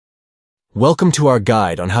Welcome to our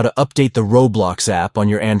guide on how to update the Roblox app on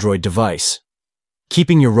your Android device.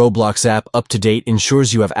 Keeping your Roblox app up to date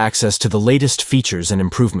ensures you have access to the latest features and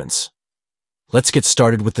improvements. Let's get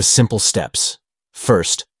started with the simple steps.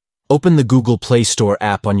 First, open the Google Play Store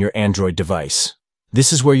app on your Android device.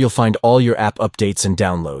 This is where you'll find all your app updates and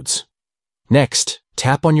downloads. Next,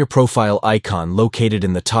 tap on your profile icon located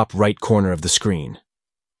in the top right corner of the screen.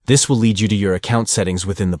 This will lead you to your account settings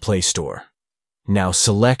within the Play Store. Now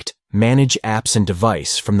select Manage Apps and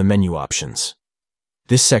Device from the menu options.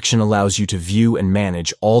 This section allows you to view and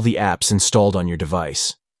manage all the apps installed on your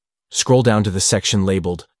device. Scroll down to the section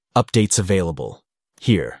labeled Updates Available.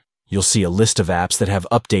 Here, you'll see a list of apps that have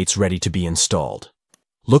updates ready to be installed.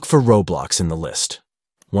 Look for Roblox in the list.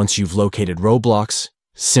 Once you've located Roblox,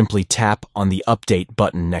 simply tap on the Update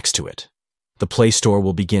button next to it. The Play Store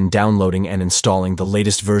will begin downloading and installing the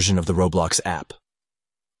latest version of the Roblox app.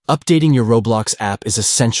 Updating your Roblox app is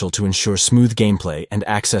essential to ensure smooth gameplay and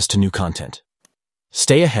access to new content.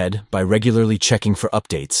 Stay ahead by regularly checking for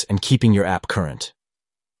updates and keeping your app current.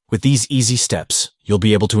 With these easy steps, you'll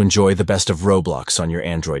be able to enjoy the best of Roblox on your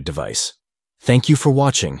Android device. Thank you for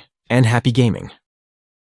watching, and happy gaming!